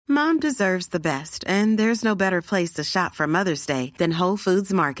Mom deserves the best, and there's no better place to shop for Mother's Day than Whole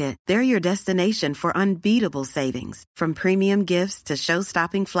Foods Market. They're your destination for unbeatable savings, from premium gifts to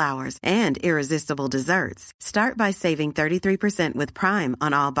show-stopping flowers and irresistible desserts. Start by saving 33% with Prime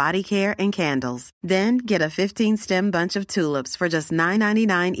on all body care and candles. Then get a 15-stem bunch of tulips for just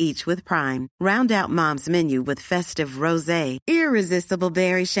 $9.99 each with Prime. Round out Mom's menu with festive rosé, irresistible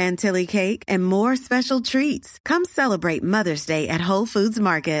berry chantilly cake, and more special treats. Come celebrate Mother's Day at Whole Foods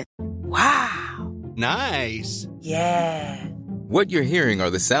Market. Wow. Nice. Yeah. What you're hearing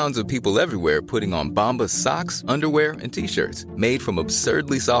are the sounds of people everywhere putting on Bombas socks, underwear, and T-shirts made from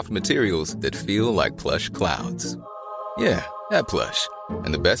absurdly soft materials that feel like plush clouds. Yeah, that plush.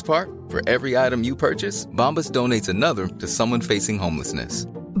 And the best part? For every item you purchase, Bombas donates another to someone facing homelessness.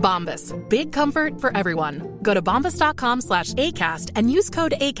 Bombas. Big comfort for everyone. Go to bombas.com/ACAST and use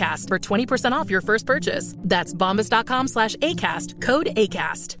code ACAST for 20% off your first purchase. That's bombas.com/ACAST. Code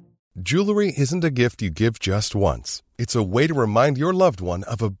ACAST. Jewelry isn't a gift you give just once. It's a way to remind your loved one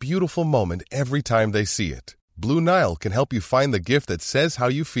of a beautiful moment every time they see it. Blue Nile can help you find the gift that says how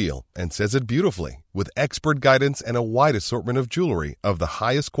you feel and says it beautifully, with expert guidance and a wide assortment of jewelry of the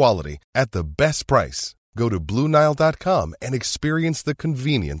highest quality at the best price. Go to BlueNile.com and experience the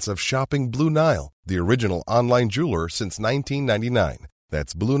convenience of shopping Blue Nile, the original online jeweler since 1999.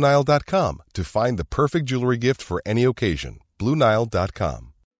 That's BlueNile.com to find the perfect jewelry gift for any occasion. BlueNile.com.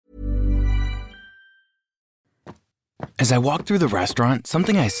 As I walked through the restaurant,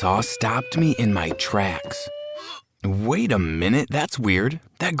 something I saw stopped me in my tracks. Wait a minute, that's weird.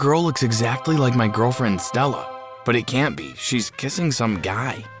 That girl looks exactly like my girlfriend Stella. But it can't be. She's kissing some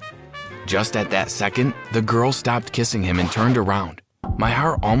guy. Just at that second, the girl stopped kissing him and turned around. My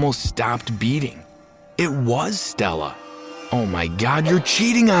heart almost stopped beating. It was Stella. Oh my God, you're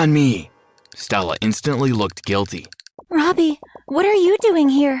cheating on me. Stella instantly looked guilty. Robbie, what are you doing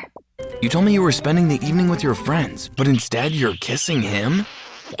here? You told me you were spending the evening with your friends, but instead you're kissing him?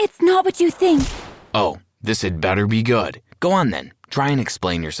 It's not what you think. Oh, this had better be good. Go on then. Try and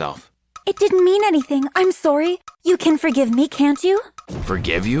explain yourself. It didn't mean anything. I'm sorry. You can forgive me, can't you?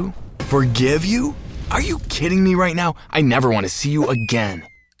 Forgive you? Forgive you? Are you kidding me right now? I never want to see you again.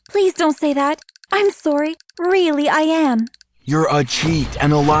 Please don't say that. I'm sorry. Really, I am. You're a cheat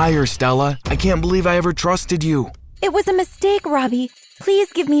and a liar, Stella. I can't believe I ever trusted you. It was a mistake, Robbie.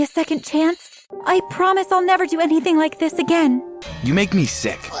 Please give me a second chance. I promise I'll never do anything like this again. You make me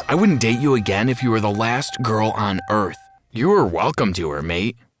sick. I wouldn't date you again if you were the last girl on earth. You were welcome to her,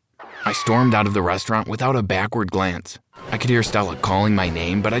 mate. I stormed out of the restaurant without a backward glance. I could hear Stella calling my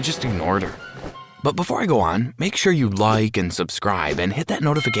name, but I just ignored her. But before I go on, make sure you like and subscribe and hit that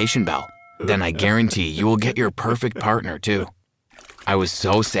notification bell. Then I guarantee you will get your perfect partner, too. I was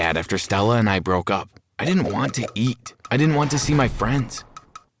so sad after Stella and I broke up. I didn't want to eat. I didn't want to see my friends.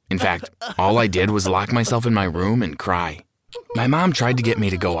 In fact, all I did was lock myself in my room and cry. My mom tried to get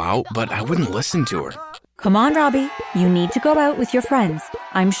me to go out, but I wouldn't listen to her. Come on, Robbie. You need to go out with your friends.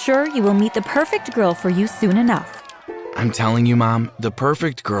 I'm sure you will meet the perfect girl for you soon enough. I'm telling you, Mom, the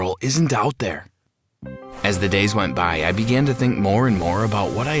perfect girl isn't out there. As the days went by, I began to think more and more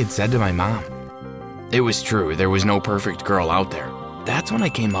about what I had said to my mom. It was true, there was no perfect girl out there. That's when I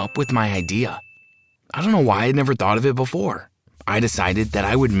came up with my idea. I don't know why I'd never thought of it before. I decided that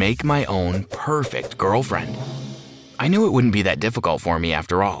I would make my own perfect girlfriend. I knew it wouldn't be that difficult for me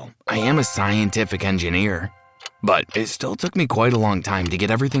after all. I am a scientific engineer. But it still took me quite a long time to get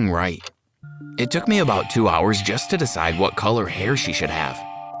everything right. It took me about 2 hours just to decide what color hair she should have.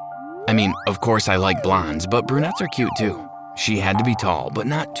 I mean, of course I like blondes, but brunettes are cute too. She had to be tall, but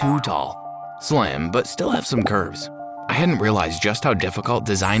not too tall. Slim, but still have some curves. I hadn't realized just how difficult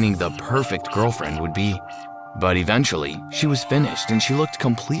designing the perfect girlfriend would be. But eventually, she was finished and she looked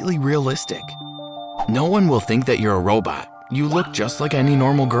completely realistic. No one will think that you're a robot. You look just like any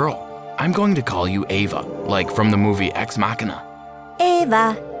normal girl. I'm going to call you Ava, like from the movie Ex Machina.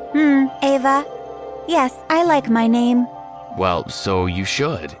 Ava. Ava. Yes, I like my name. Well, so you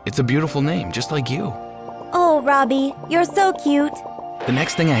should. It's a beautiful name, just like you. Oh, Robbie, you're so cute. The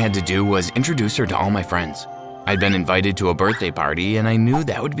next thing I had to do was introduce her to all my friends. I'd been invited to a birthday party, and I knew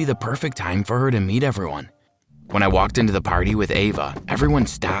that would be the perfect time for her to meet everyone. When I walked into the party with Ava, everyone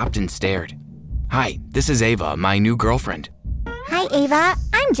stopped and stared. Hi, this is Ava, my new girlfriend. Hi, Ava.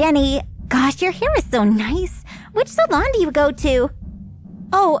 I'm Jenny. Gosh, your hair is so nice. Which salon do you go to?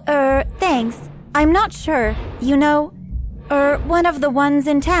 Oh, thanks. I'm not sure. You know, one of the ones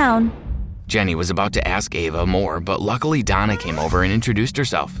in town. Jenny was about to ask Ava more, but luckily Donna came over and introduced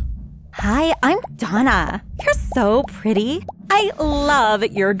herself. Hi, I'm Donna. You're so pretty. I love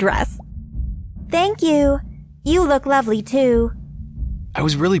your dress. Thank you. You look lovely too. I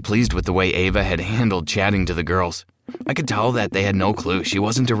was really pleased with the way Ava had handled chatting to the girls. I could tell that they had no clue she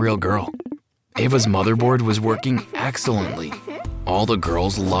wasn't a real girl. Ava's motherboard was working excellently. All the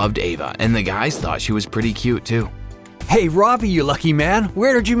girls loved Ava, and the guys thought she was pretty cute too. Hey, Robbie, you lucky man.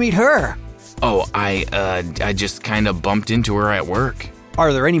 Where did you meet her? Oh, I just kind of bumped into her at work.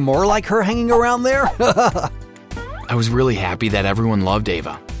 Are there any more like her hanging around there? I was really happy that everyone loved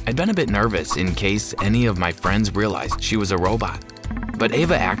Ava. I'd been a bit nervous in case any of my friends realized she was a robot. But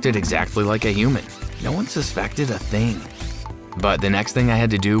Ava acted exactly like a human. No one suspected a thing. But the next thing I had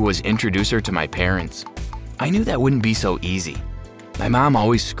to do was introduce her to my parents. I knew that wouldn't be so easy. My mom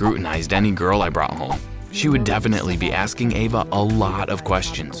always scrutinized any girl I brought home. She would definitely be asking Ava a lot of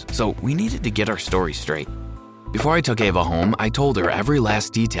questions, so we needed to get our story straight. Before I took Ava home, I told her every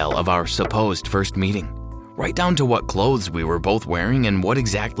last detail of our supposed first meeting, right down to what clothes we were both wearing and what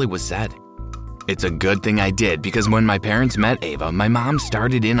exactly was said. It's a good thing I did, because when my parents met Ava, my mom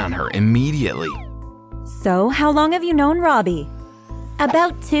started in on her immediately. So, how long have you known Robbie?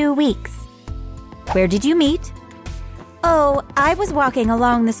 About 2 weeks. Where did you meet? Oh, I was walking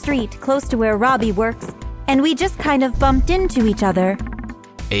along the street close to where Robbie works, and we just kind of bumped into each other.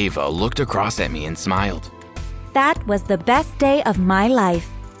 Ava looked across at me and smiled. That was the best day of my life.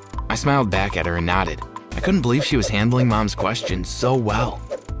 I smiled back at her and nodded. I couldn't believe she was handling Mom's questions so well.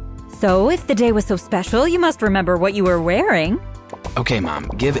 So, if the day was so special, you must remember what you were wearing. Okay, Mom,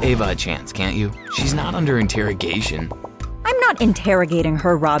 give Ava a chance, can't you? She's not under interrogation. I'm not interrogating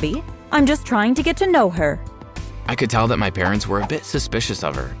her, Robbie. I'm just trying to get to know her. I could tell that my parents were a bit suspicious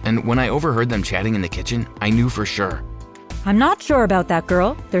of her, and when I overheard them chatting in the kitchen, I knew for sure. I'm not sure about that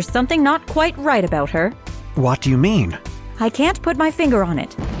girl. There's something not quite right about her. What do you mean? I can't put my finger on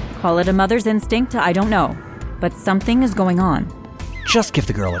it. Call it a mother's instinct, I don't know. But something is going on. Just give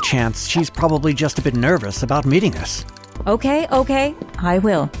the girl a chance. She's probably just a bit nervous about meeting us. Okay, I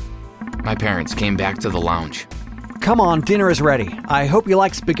will. My parents came back to the lounge. Come on, dinner is ready. I hope you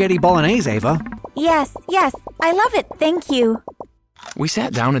like spaghetti bolognese, Ava. Yes, I love it, thank you. We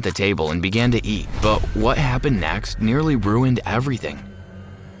sat down at the table and began to eat, but what happened next nearly ruined everything.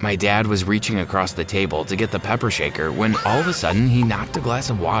 My dad was reaching across the table to get the pepper shaker when all of a sudden he knocked a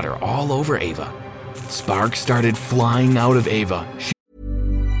glass of water all over Ava. Sparks started flying out of Ava.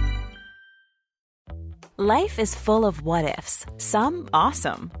 Life is full of what-ifs. Some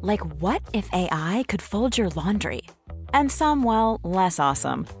awesome, like what if AI could fold your laundry? And some, well, less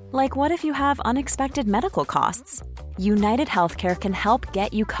awesome, like what if you have unexpected medical costs? United Healthcare can help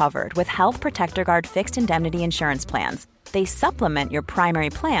get you covered with Health Protector Guard fixed indemnity insurance plans. They supplement your primary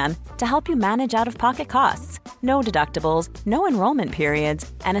plan to help you manage out-of-pocket costs. No deductibles, no enrollment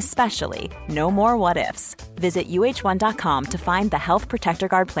periods, and especially no more what-ifs. Visit uh1.com to find the Health Protector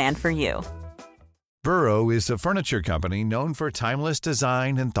Guard plan for you. Burrow is a furniture company known for timeless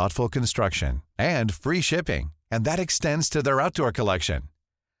design and thoughtful construction, and free shipping, and that extends to their outdoor collection.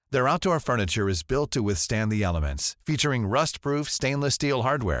 Their outdoor furniture is built to withstand the elements, featuring rust-proof stainless steel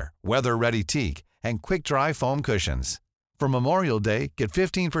hardware, weather-ready teak, and quick-dry foam cushions. For Memorial Day, get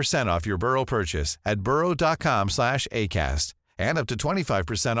 15% off your Burrow purchase at burrow.com/ACAST and up to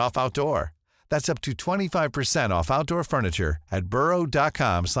 25% off outdoor. That's up to 25% off outdoor furniture at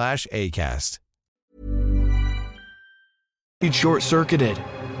burrow.com/ACAST. It short-circuited.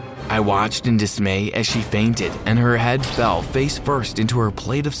 I watched in dismay as she fainted and her head fell face first into her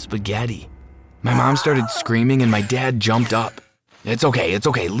plate of spaghetti. My mom started screaming and my dad jumped up. It's okay,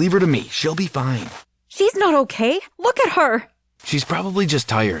 leave her to me, she'll be fine. She's not okay. Look at her. She's probably just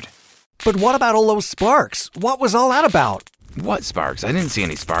tired. But what about all those sparks? What was all that about? What sparks? I didn't see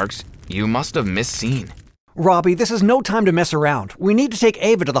any sparks. You must have misseen. Robbie, this is no time to mess around. We need to take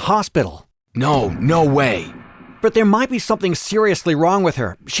Ava to the hospital. No way. But there might be something seriously wrong with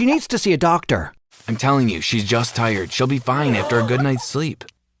her. She needs to see a doctor. I'm telling you, she's just tired. She'll be fine after a good night's sleep.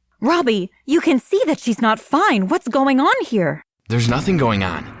 Robbie, you can see that she's not fine. What's going on here? There's nothing going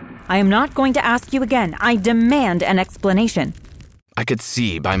on. I am not going to ask you again. I demand an explanation. I could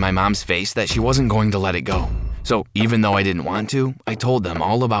see by my mom's face that she wasn't going to let it go. So even though I didn't want to, I told them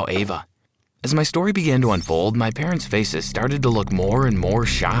all about Ava. As my story began to unfold, my parents' faces started to look more and more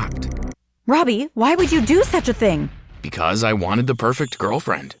shocked. Robbie, why would you do such a thing? Because I wanted the perfect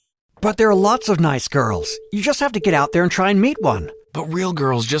girlfriend. But there are lots of nice girls. You just have to get out there and try and meet one. But real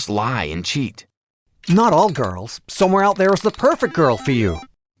girls just lie and cheat. Not all girls. Somewhere out there is the perfect girl for you.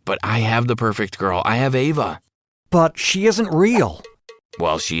 But I have the perfect girl. I have Ava. But she isn't real.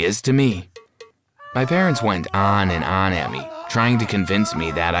 Well, she is to me. My parents went on and on at me, trying to convince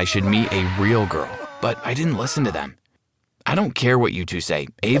me that I should meet a real girl, but I didn't listen to them. I don't care what you two say.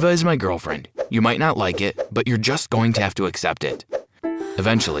 Ava is my girlfriend. You might not like it, but you're just going to have to accept it.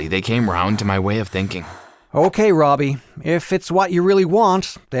 Eventually, they came round to my way of thinking. Okay, Robbie. If it's what you really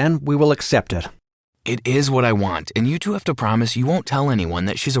want, then we will accept it. It is what I want, and you two have to promise you won't tell anyone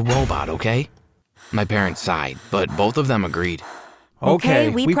that she's a robot, okay? My parents sighed, but both of them agreed. Okay,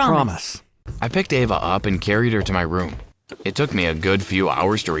 we promise. I picked Ava up and carried her to my room. It took me a good few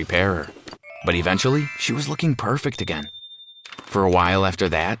hours to repair her, but eventually, she was looking perfect again. For a while after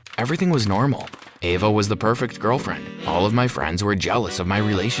that, everything was normal. Ava was the perfect girlfriend. All of my friends were jealous of my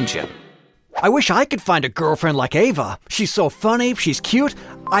relationship. I wish I could find a girlfriend like Ava. She's so funny, she's cute.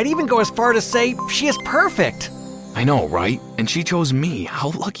 I'd even go as far to say she is perfect. I know, right? And she chose me. How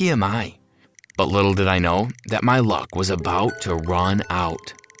lucky am I? But little did I know that my luck was about to run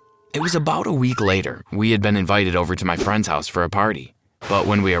out. It was about a week later. We had been invited over to my friend's house for a party. But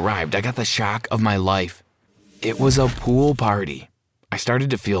when we arrived, I got the shock of my life. It was a pool party. I started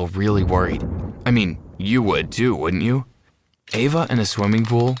to feel really worried. I mean, you would too, wouldn't you? Ava in a swimming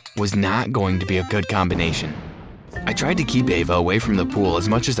pool was not going to be a good combination. I tried to keep Ava away from the pool as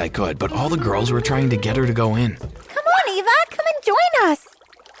much as I could, but all the girls were trying to get her to go in. Come on, Ava, come and join us.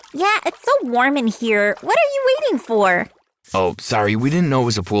 Yeah, it's so warm in here. What are you waiting for? Oh, sorry, we didn't know it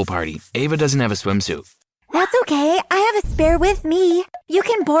was a pool party. Ava doesn't have a swimsuit. That's okay. I have a spare with me. You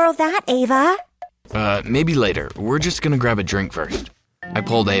can borrow that, Ava. Maybe later. We're just gonna grab a drink first. I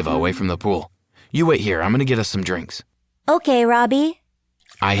pulled Ava away from the pool. You wait here, I'm gonna get us some drinks. Okay, Robbie.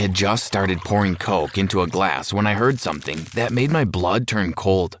 I had just started pouring Coke into a glass when I heard something that made my blood turn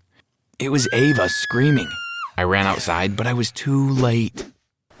cold. It was Ava screaming. I ran outside, but I was too late.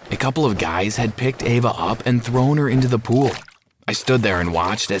 A couple of guys had picked Ava up and thrown her into the pool. I stood there and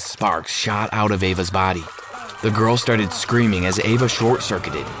watched as sparks shot out of Ava's body. The girl started screaming as Ava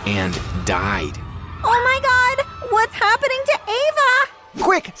short-circuited and died. Oh my God! What's happening to Ava?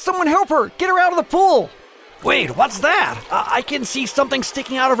 Quick, someone help her! Get her out of the pool! Wait, what's that? I can see something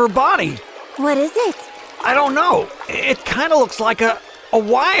sticking out of her body. What is it? I don't know. It kind of looks like a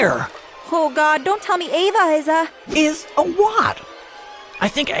wire. Oh God, don't tell me Ava Is a what? I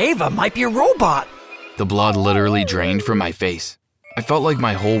think Ava might be a robot. The blood literally drained from my face. I felt like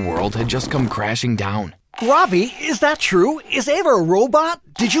my whole world had just come crashing down. Robbie, is that true? Is Ava a robot?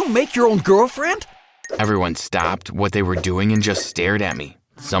 Did you make your own girlfriend? Everyone stopped what they were doing and just stared at me.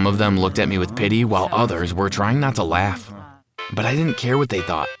 Some of them looked at me with pity while others were trying not to laugh. But I didn't care what they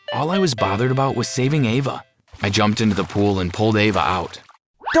thought. All I was bothered about was saving Ava. I jumped into the pool and pulled Ava out.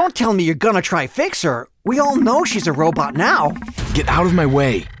 Don't tell me you're gonna try fix her. We all know she's a robot now. Get out of my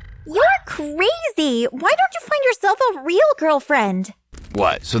way. You're crazy. Why don't you find yourself a real girlfriend?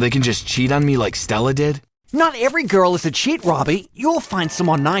 What, so they can just cheat on me like Stella did? Not every girl is a cheat, Robbie. You'll find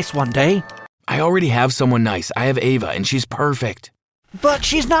someone nice one day. I already have someone nice. I have Ava, and she's perfect. But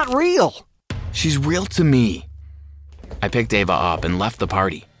she's not real. She's real to me. I picked Ava up and left the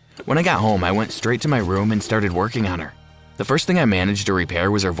party. When I got home, I went straight to my room and started working on her. The first thing I managed to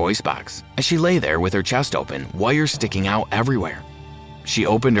repair was her voice box. As she lay there with her chest open, wires sticking out everywhere. She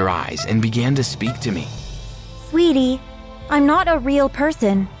opened her eyes and began to speak to me. Sweetie, I'm not a real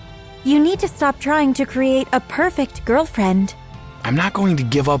person. You need to stop trying to create a perfect girlfriend. I'm not going to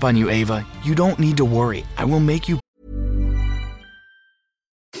give up on you, Ava. You don't need to worry. I will make you...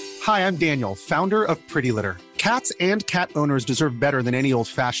 Hi, I'm Daniel, founder of Pretty Litter. Cats and cat owners deserve better than any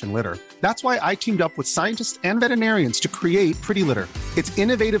old-fashioned litter. That's why I teamed up with scientists and veterinarians to create Pretty Litter. Its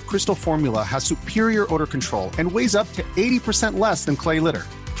innovative crystal formula has superior odor control and weighs up to 80% less than clay litter.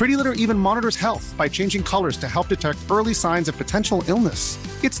 Pretty Litter even monitors health by changing colors to help detect early signs of potential illness.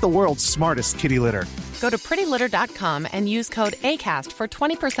 It's the world's smartest kitty litter. Go to prettylitter.com and use code ACAST for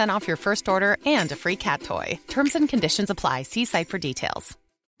 20% off your first order and a free cat toy. Terms and conditions apply. See site for details.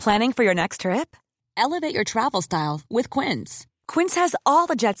 Planning for your next trip? Elevate your travel style with Quince. Quince has all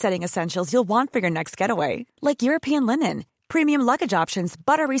the jet-setting essentials you'll want for your next getaway, like European linen, premium luggage options,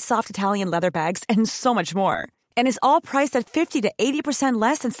 buttery soft Italian leather bags, and so much more. And is all priced at 50 to 80%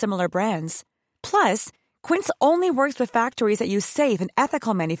 less than similar brands. Plus, Quince only works with factories that use safe and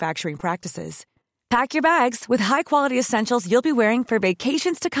ethical manufacturing practices. Pack your bags with high-quality essentials you'll be wearing for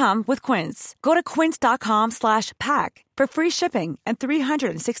vacations to come with Quince. Go to quince.com/pack for free shipping and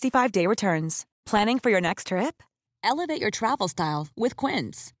 365-day returns. Planning for your next trip? Elevate your travel style with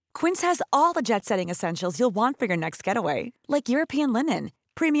Quince. Quince has all the jet-setting essentials you'll want for your next getaway, like European linen,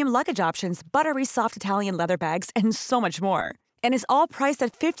 premium luggage options, buttery soft Italian leather bags, and so much more. And is all priced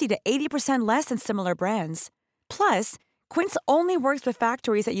at 50 to 80% less than similar brands. Plus, Quince only works with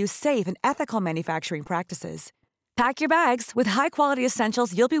factories that use safe and ethical manufacturing practices. Pack your bags with high-quality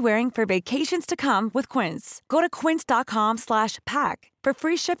essentials you'll be wearing for vacations to come with Quince. Go to quince.com/pack for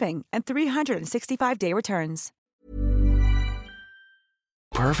free shipping and 365-day returns.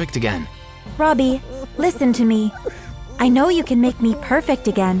 perfect again. Robbie, listen to me. I know you can make me perfect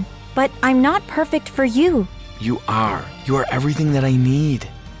again, but I'm not perfect for you. You are. You are everything that I need.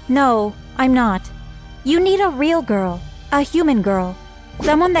 No, I'm not. You need a real girl, a human girl.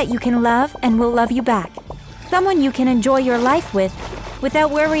 Someone that you can love and will love you back. Someone you can enjoy your life with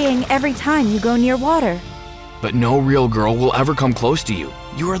without worrying every time you go near water. But no real girl will ever come close to you.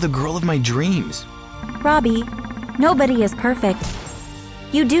 You are the girl of my dreams. Robbie, nobody is perfect.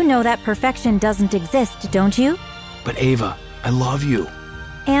 You do know that perfection doesn't exist, don't you? But Ava, I love you.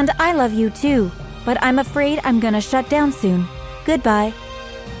 And I love you too, but I'm afraid I'm gonna shut down soon. Goodbye.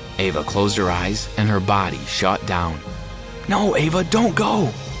 Ava closed her eyes and her body shut down. No, Ava, don't go!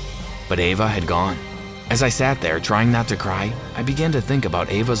 But Ava had gone. As I sat there trying not to cry, I began to think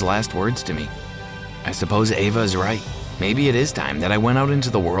about Ava's last words to me. I suppose Ava is right. Maybe it is time that I went out into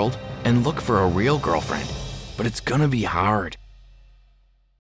the world and looked for a real girlfriend. But it's gonna be hard.